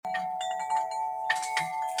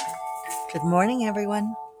Good morning,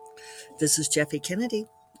 everyone. This is Jeffe Kennedy,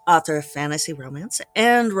 author of fantasy romance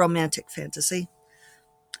and romantic fantasy.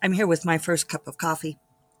 I'm here with my first cup of coffee.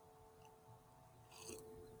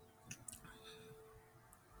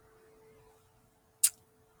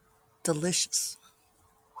 Delicious.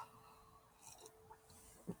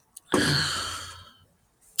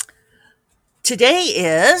 Today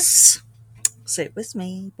is, say it with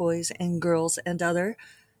me, boys and girls and other,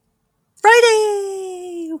 Friday!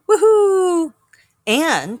 Woohoo!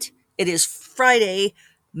 And it is Friday,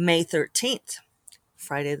 May 13th.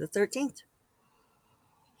 Friday the 13th.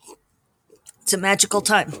 It's a magical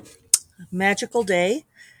time, magical day.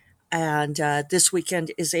 And this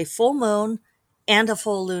weekend is a full moon and a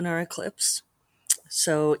full lunar eclipse.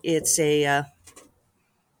 So it's a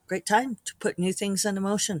great time to put new things into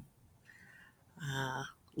motion,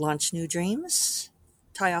 launch new dreams,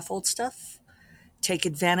 tie off old stuff, take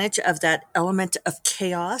advantage of that element of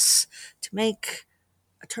chaos to make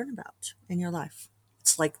a turnabout in your life.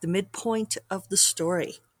 It's like the midpoint of the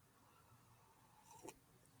story.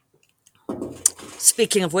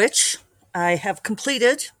 Speaking of which, I have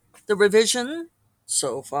completed the revision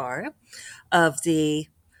so far of the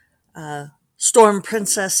Storm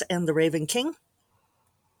Princess and the Raven King.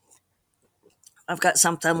 I've got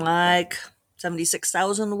something like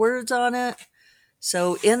 76,000 words on it.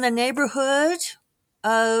 So in the neighborhood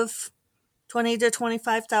of 20 to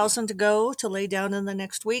 25,000 to go to lay down in the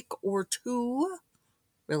next week or two,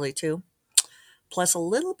 really two, plus a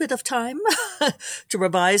little bit of time to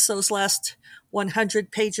revise those last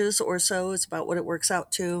 100 pages or so is about what it works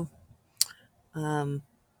out to. I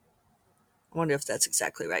wonder if that's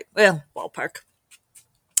exactly right. Well, ballpark.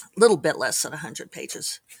 A little bit less than 100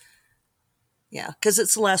 pages. Yeah, because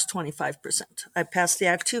it's the last 25%. I passed the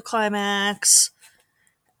Act 2 climax,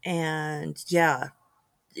 and yeah,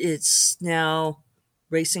 it's now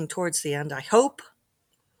racing towards the end, I hope.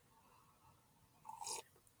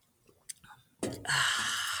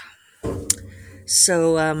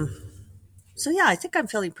 So, so yeah, I think I'm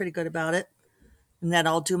feeling pretty good about it. And then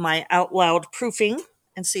I'll do my out loud proofing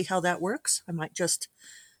and see how that works. I might just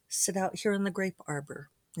sit out here in the grape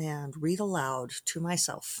arbor and read aloud to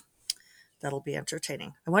myself. That'll be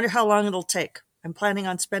entertaining. I wonder how long it'll take. I'm planning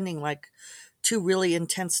on spending like 2 really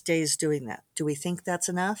intense days doing that. Do we think that's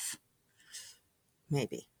enough?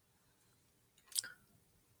 Maybe.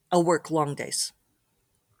 I'll work long days.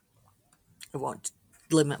 I won't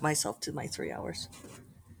limit myself to my 3 hours.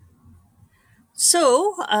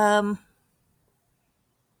 So,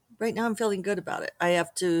 right now I'm feeling good about it. I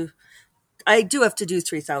do have to do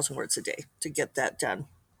 3,000 words a day to get that done.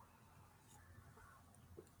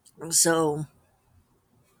 So,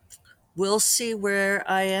 we'll see where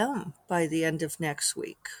I am by the end of next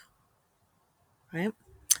week. Right?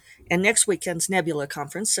 And next weekend's Nebula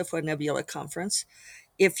Conference, SIFWA Nebula Conference.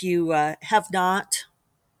 If you have not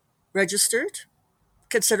registered,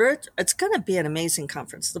 consider it. It's going to be an amazing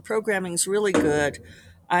conference. The programming is really good.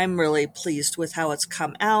 I'm really pleased with how it's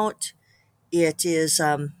come out. It is,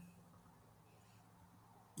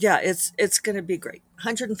 yeah, it's going to be great.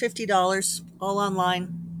 $150, all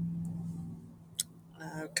online.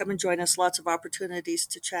 Come and join us. Lots of opportunities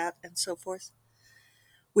to chat and so forth.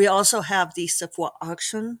 We also have the SIFWA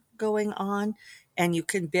auction going on, and you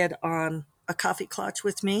can bid on a coffee clutch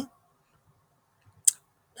with me.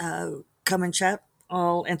 Come and chat.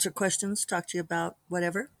 I'll answer questions, talk to you about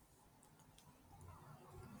whatever.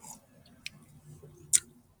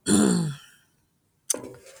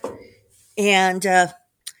 And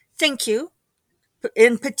thank you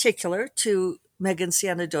in particular to Megan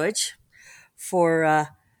Sienna Deutsch for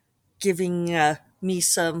giving me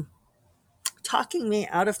some talking me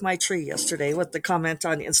out of my tree yesterday with the comment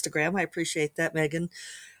on Instagram. I appreciate that, Megan.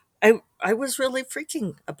 I was really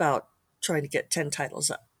freaking about trying to get 10 titles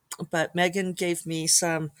up, but Megan gave me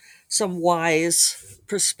some wise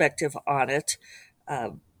perspective on it,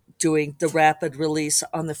 doing the rapid release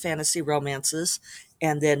on the fantasy romances,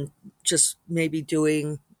 and then just maybe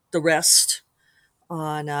doing the rest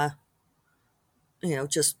on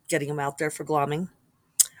just getting them out there for glomming.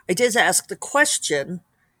 I did ask the question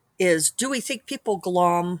is, do we think people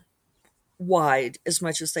glom wide as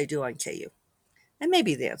much as they do on KU? And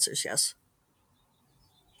maybe the answer is yes.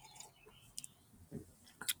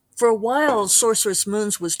 For a while, Sorceress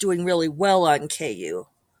Moons was doing really well on KU,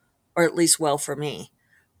 or at least well for me.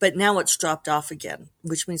 But now it's dropped off again,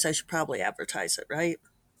 which means I should probably advertise it, right?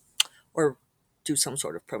 Or do some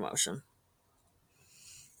sort of promotion.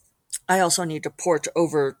 I also need to port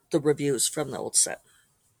over the reviews from the old set.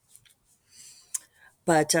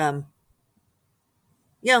 But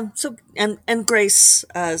yeah, so and Grace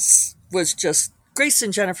was just Grace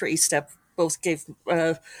and Jennifer Estep both gave,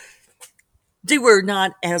 they were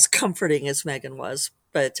not as comforting as Megan was,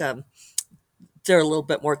 but they're a little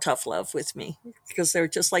bit more tough love with me because they're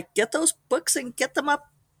just like, get those books and get them up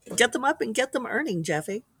and get them earning,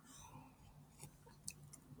 Jeffy.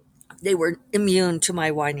 They were immune to my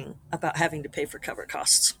whining about having to pay for cover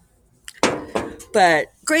costs. But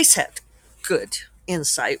Grace had good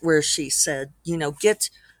insight where she said, get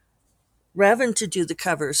Revan to do the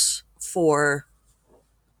covers for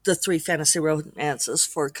the three fantasy romances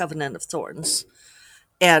for Covenant of Thorns.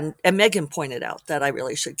 And Megan pointed out that I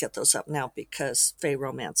really should get those up now because Fae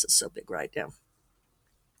Romance is so big right now.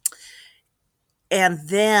 And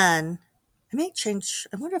then I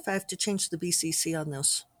wonder if I have to change the BCC on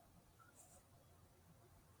those.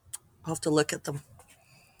 I'll have to look at them.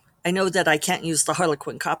 I know that I can't use the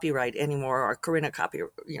Harlequin copyright anymore or Corinna copy,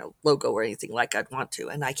 logo or anything like I'd want to,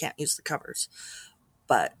 and I can't use the covers.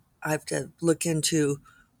 But I have to look into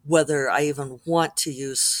whether I even want to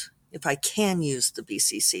use, if I can use the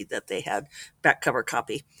BCC that they had back cover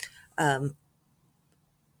copy,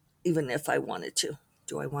 even if I wanted to.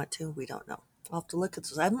 Do I want to? We don't know. I'll have to look at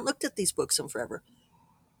those. I haven't looked at these books in forever.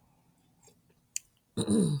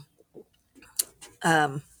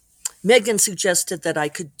 Megan suggested that I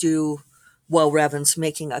could do, while Revan's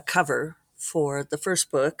making a cover for the first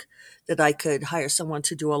book, that I could hire someone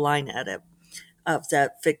to do a line edit of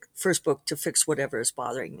that first book to fix whatever is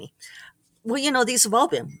bothering me. Well, these have all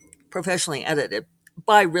been professionally edited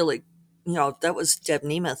by really, that was Deb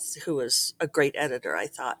Nemeth, who was a great editor, I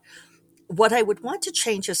thought. What I would want to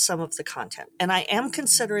change is some of the content, and I am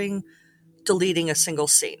considering deleting a single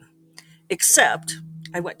scene, except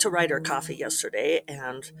I went to Writer Coffee yesterday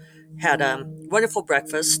and had a wonderful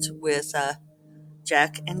breakfast with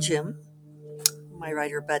Jack and Jim, my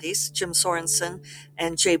writer buddies, Jim Sorensen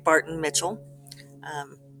and Jay Barton Mitchell.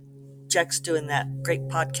 Jack's doing that great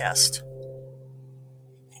podcast,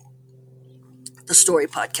 the Story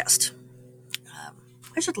Podcast.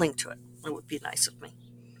 I should link to it. It would be nice of me.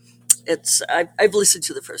 I've listened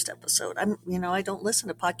to the first episode. I don't listen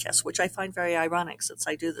to podcasts, which I find very ironic since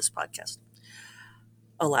I do this podcast.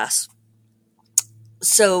 Alas.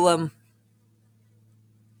 So,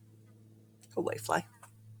 away fly.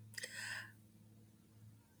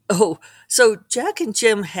 Oh, so Jack and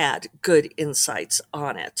Jim had good insights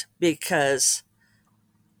on it because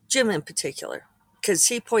Jim in particular, because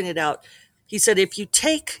he pointed out, he said, if you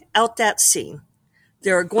take out that scene,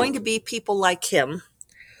 there are going to be people like him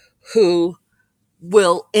who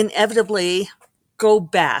will inevitably go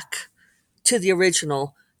back to the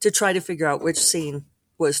original to try to figure out which scene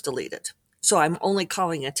was deleted. So I'm only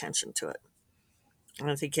calling attention to it.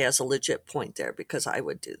 And I think he has a legit point there because I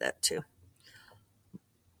would do that too.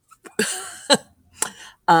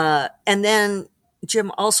 And then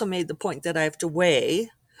Jim also made the point that I have to weigh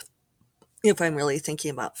if I'm really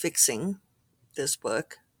thinking about fixing this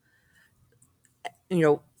book.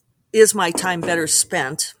 Is my time better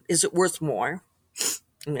spent? Is it worth more?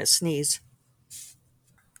 I'm going to sneeze.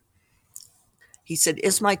 He said,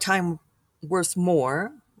 is my time worth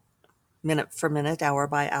more, minute for minute, hour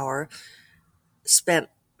by hour, spent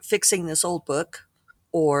fixing this old book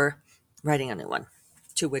or writing a new one?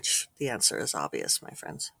 To which the answer is obvious, my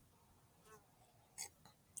friends.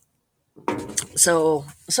 So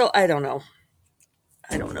I don't know.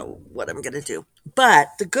 I don't know what I'm going to do. But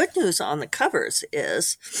the good news on the covers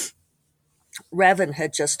is Revan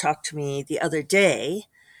had just talked to me the other day,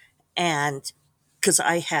 and because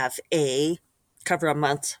I have a cover a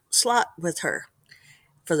month slot with her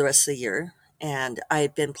for the rest of the year, and I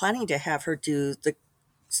had been planning to have her do the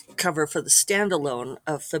cover for the standalone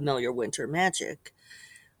of Familiar Winter Magic.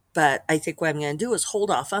 But I think what I'm going to do is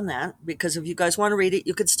hold off on that because if you guys want to read it,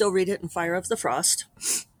 you could still read it in Fire of the Frost.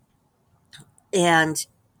 And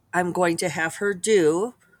I'm going to have her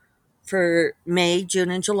do for May,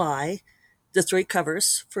 June, and July the 3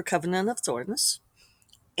 covers for Covenant of Thorns.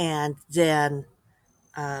 And then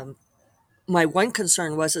my one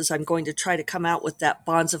concern is I'm going to try to come out with that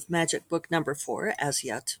Bonds of Magic book number 4, as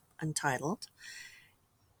yet untitled.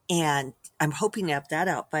 And I'm hoping to have that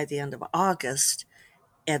out by the end of August.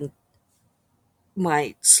 And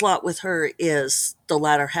my slot with her is the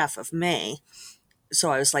latter half of May.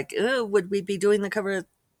 So I was like, would we be doing the cover at,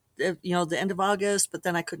 the end of August? But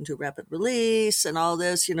then I couldn't do rapid release and all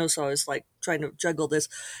this, so I was like trying to juggle this.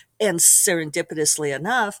 And serendipitously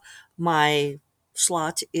enough, my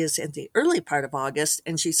slot is in the early part of August.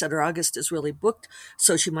 And she said her August is really booked,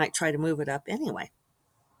 so she might try to move it up anyway.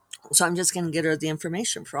 So I'm just going to get her the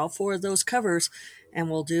information for all 4 of those covers,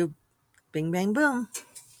 and we'll do bing, bang, boom.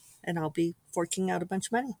 And I'll be forking out a bunch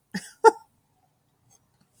of money.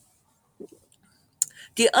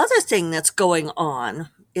 The other thing that's going on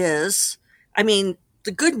is, I mean,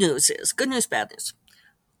 the good news, bad news.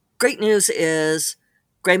 Great news is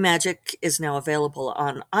Gray Magic is now available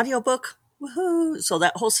on audiobook. Woohoo! So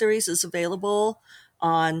that whole series is available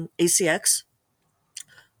on ACX.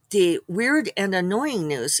 The weird and annoying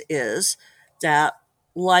news is that,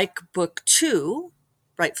 like book two,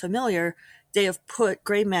 Bright Familiar, they have put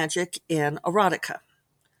Gray Magic in erotica,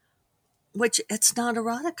 which it's not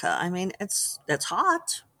erotica. I mean, it's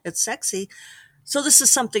hot, it's sexy. So this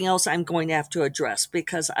is something else I'm going to have to address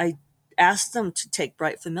because I asked them to take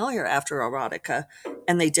Bright Familiar after erotica,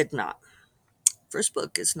 and they did not. First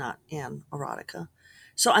book is not in erotica.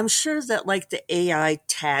 So I'm sure that like the AI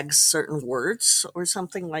tags certain words or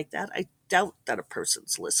something like that. I doubt that a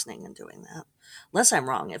person's listening and doing that. Unless I'm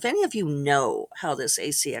wrong. If any of you know how this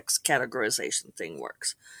ACX categorization thing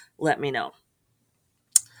works, let me know.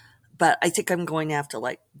 But I think I'm going to have to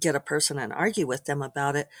like get a person and argue with them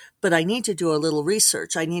about it. But I need to do a little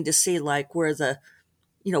research. I need to see like where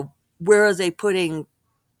are they putting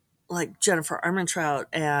like Jennifer Armentrout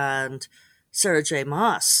and Sarah J.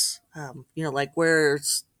 Maas? Like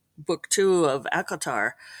where's book two of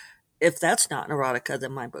Akotar? If that's not an erotica,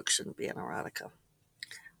 then my book shouldn't be an erotica.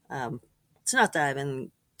 It's not that I have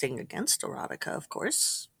anything against erotica, of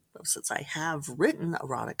course, since I have written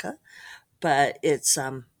erotica, but it's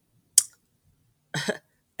I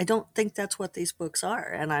don't think that's what these books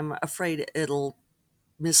are, and I'm afraid it'll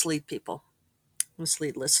mislead people,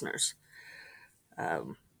 mislead listeners.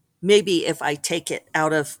 Maybe if I take it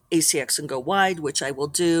out of ACX and go wide, which I will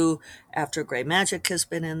do after Gray Magic has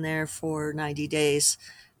been in there for 90 days.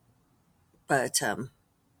 But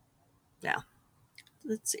yeah,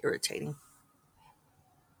 it's irritating.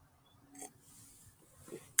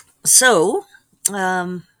 So,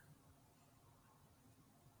 um,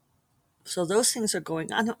 so those things are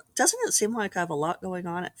going on. Doesn't it seem like I have a lot going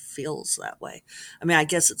on? It feels that way. I mean, I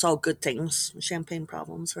guess it's all good things, champagne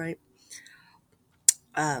problems, right?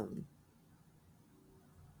 Um,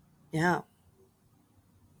 yeah.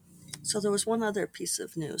 So there was one other piece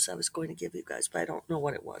of news I was going to give you guys, but I don't know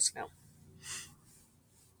what it was now.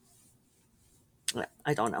 Yeah,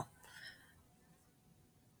 I don't know.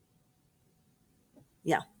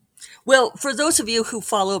 Yeah. Well, for those of you who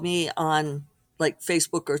follow me on like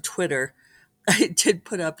Facebook or Twitter, I did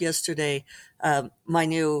put up yesterday my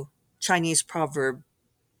new Chinese proverb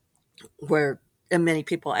where, and many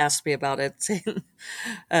people asked me about it, saying,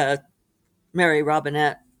 uh, Mary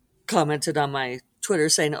Robinette commented on my Twitter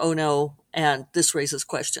saying, "Oh no," and this raises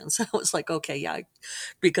questions. I was like, okay, yeah,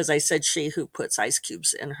 because I said she who puts ice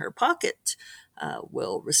cubes in her pocket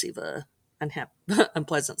will receive a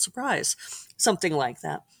unpleasant surprise, something like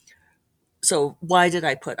that. So why did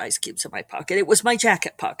I put ice cubes in my pocket? It was my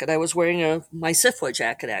jacket pocket. I was wearing my Sifwa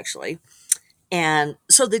jacket actually. And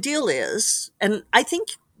so the deal is, and I think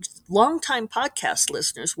longtime podcast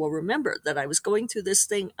listeners will remember that I was going through this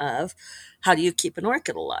thing of how do you keep an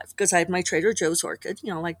orchid alive? Because I had my Trader Joe's orchid,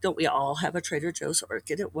 like don't we all have a Trader Joe's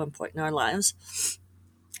orchid at one point in our lives?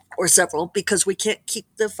 Or several, because we can't keep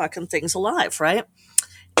the fucking things alive, right?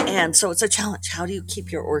 And so it's a challenge. How do you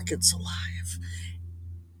keep your orchids alive?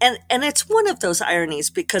 And it's one of those ironies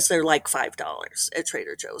because they're like $5 at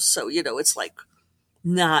Trader Joe's. So, it's like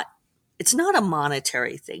not it's not a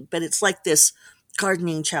monetary thing, but it's like this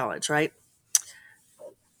gardening challenge, right?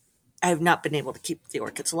 I have not been able to keep the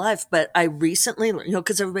orchids alive, but I recently learned,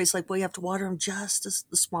 because everybody's like, well, you have to water them just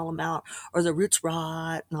a small amount or the roots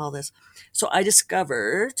rot and all this. So I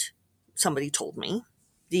discovered, somebody told me,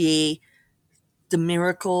 the the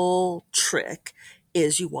miracle trick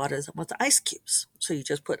is you water them with ice cubes. So you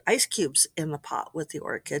just put ice cubes in the pot with the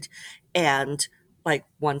orchid and like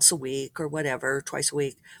once a week or whatever, twice a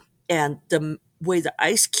week. And the way the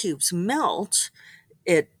ice cubes melt,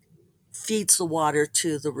 it feeds the water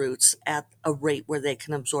to the roots at a rate where they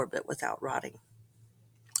can absorb it without rotting.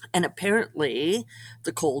 And apparently,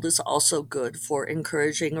 the cold is also good for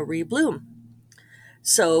encouraging a rebloom.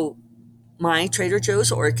 So my Trader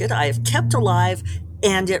Joe's orchid I have kept alive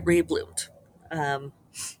and it rebloomed. Um,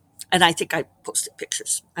 and I think I posted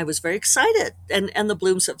pictures. I was very excited, and the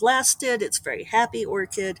blooms have lasted. It's a very happy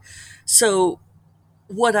orchid. So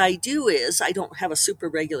what I do is I don't have a super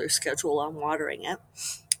regular schedule on watering it,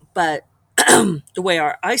 but the way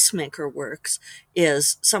our ice maker works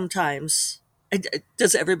is sometimes.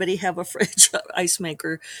 Does everybody have a fridge ice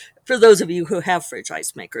maker? For those of you who have fridge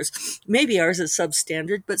ice makers, maybe ours is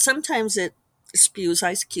substandard, but sometimes it spews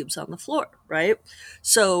ice cubes on the floor, right?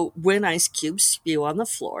 So when ice cubes spew on the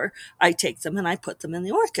floor, I take them and I put them in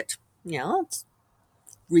the orchid. It's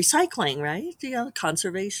recycling, right?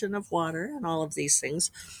 Conservation of water and all of these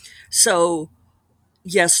things. So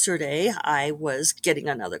yesterday I was getting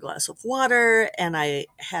another glass of water and I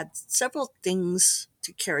had several things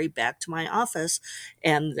to carry back to my office,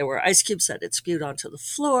 and there were ice cubes that had spewed onto the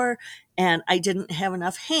floor, and I didn't have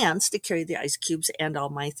enough hands to carry the ice cubes and all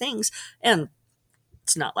my things. And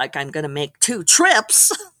it's not like I'm going to make two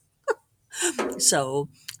trips. So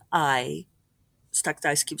I stuck the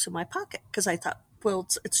ice cubes in my pocket because I thought, well,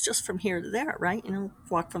 it's just from here to there, right?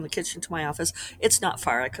 Walk from the kitchen to my office. It's not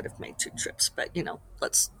far. I could have made two trips, but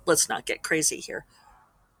let's not get crazy here.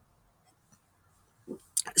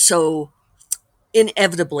 So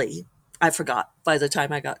inevitably, I forgot by the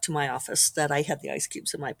time I got to my office that I had the ice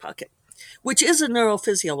cubes in my pocket, which is a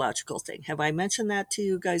neurophysiological thing. Have I mentioned that to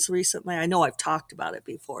you guys recently? I know I've talked about it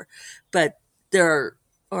before, but there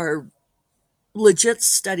are legit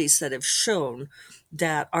studies that have shown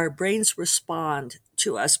that our brains respond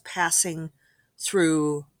to us passing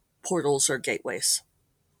through portals or gateways.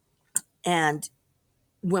 And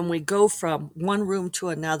when we go from one room to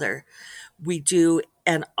another, we do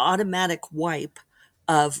an automatic wipe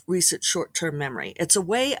of recent short term memory. It's a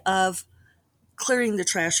way of clearing the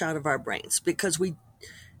trash out of our brains because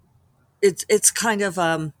it's kind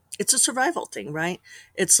of it's a survival thing, right?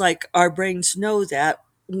 It's like our brains know that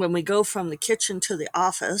when we go from the kitchen to the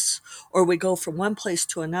office or we go from one place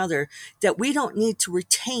to another, that we don't need to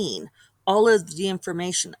retain all of the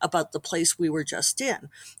information about the place we were just in.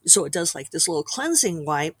 So it does like this little cleansing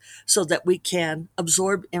wipe so that we can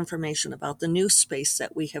absorb information about the new space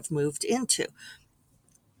that we have moved into.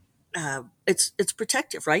 It's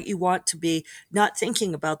protective, right? You want to be not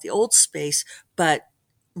thinking about the old space, but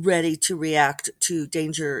ready to react to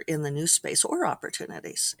danger in the new space or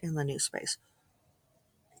opportunities in the new space.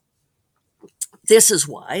 This is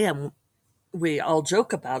why, and we all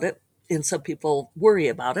joke about it, and some people worry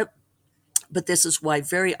about it, but this is why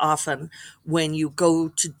very often when you go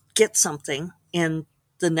to get something in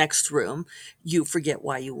the next room, you forget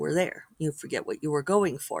why you were there. You forget what you were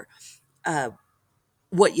going for. Uh,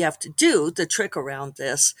 what you have to do, the trick around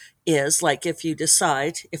this is like if you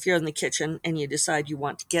decide, if you're in the kitchen and you decide you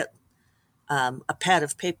want to get a pad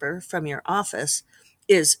of paper from your office,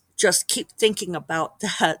 is just keep thinking about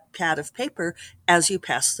that pad of paper as you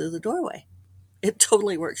pass through the doorway. It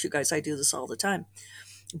totally works, you guys. I do this all the time.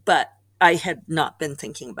 But I had not been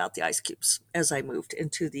thinking about the ice cubes as I moved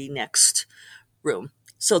into the next room.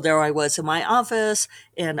 So there I was in my office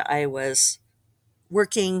and I was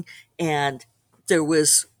working, and there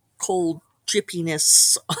was cold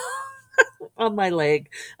drippiness on my leg,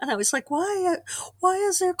 and I was like, why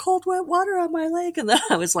is there cold wet water on my leg? And then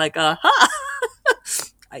I was like, aha,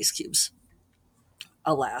 ice cubes,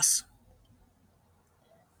 alas.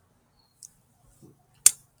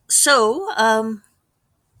 So um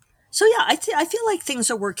so yeah, I feel like things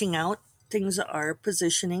are working out, things are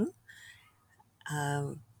positioning.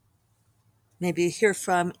 um Maybe hear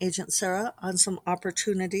from Agent Sarah on some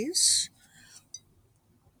opportunities.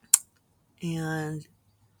 And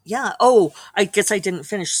yeah. Oh, I guess I didn't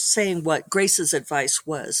finish saying what Grace's advice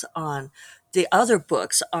was on the other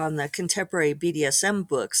books, on the contemporary BDSM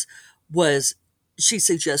books. Was she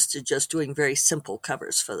suggested just doing very simple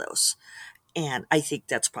covers for those. And I think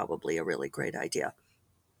that's probably a really great idea.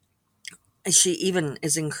 She even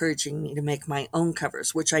is encouraging me to make my own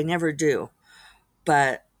covers, which I never do.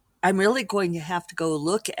 But I'm really going to have to go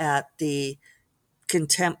look at the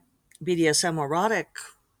contempt BDSM erotic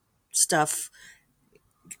stuff,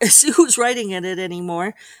 see who's writing in it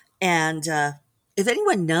anymore. And if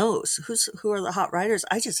anyone knows who are the hot writers,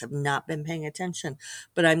 I just have not been paying attention.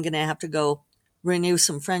 But I'm going to have to go renew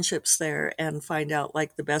some friendships there and find out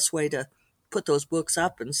like the best way to put those books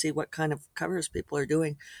up and see what kind of covers people are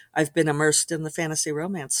doing. I've been immersed in the fantasy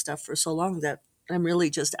romance stuff for so long that I'm really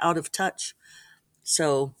just out of touch.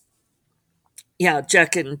 So yeah,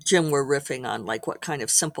 Jack and Jim were riffing on like what kind of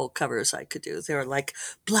simple covers I could do. They were like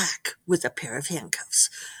black with a pair of handcuffs.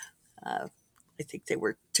 Uh, I think they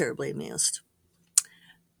were terribly amused.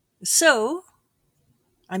 So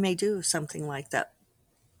I may do something like that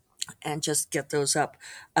and just get those up.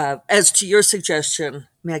 As to your suggestion,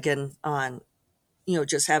 Megan, on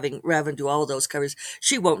just having Raven do all of those covers,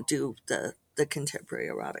 she won't do the contemporary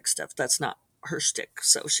erotic stuff. That's not her shtick.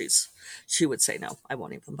 So she would say no. I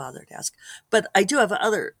won't even bother to ask. But I do have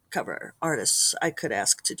other cover artists I could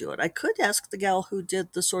ask to do it. I could ask the gal who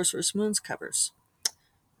did the Sorceress Moon's covers.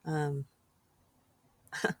 Um,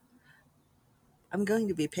 I'm going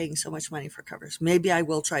to be paying so much money for covers. Maybe I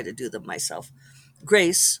will try to do them myself.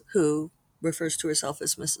 Grace, who refers to herself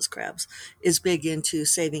as Mrs. Krabs, is big into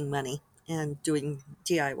saving money and doing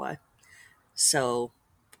DIY. So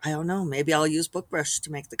I don't know. Maybe I'll use Bookbrush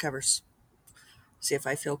to make the covers. See if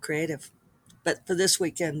I feel creative. But for this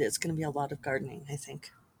weekend, it's going to be a lot of gardening, I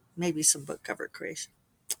think. Maybe some book cover creation.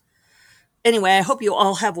 Anyway, I hope you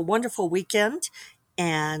all have a wonderful weekend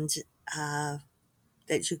and uh,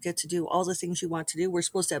 that you get to do all the things you want to do. We're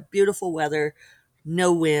supposed to have beautiful weather,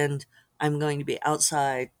 no wind. I'm going to be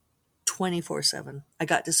outside 24/7. I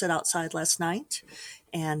got to sit outside last night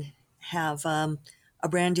and have a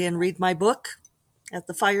Brandian read my book at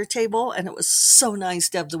the fire table, and it was so nice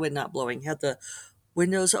to have the wind not blowing. Had the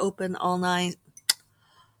windows open all night.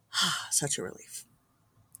 Such a relief.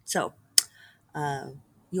 So, uh,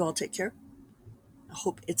 you all take care. I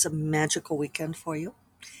hope it's a magical weekend for you.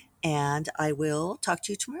 And I will talk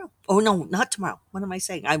to you tomorrow. Oh, no, not tomorrow. What am I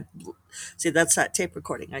saying? See, that's that tape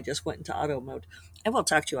recording. I just went into auto mode. I will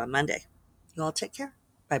talk to you on Monday. You all take care.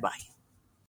 Bye bye.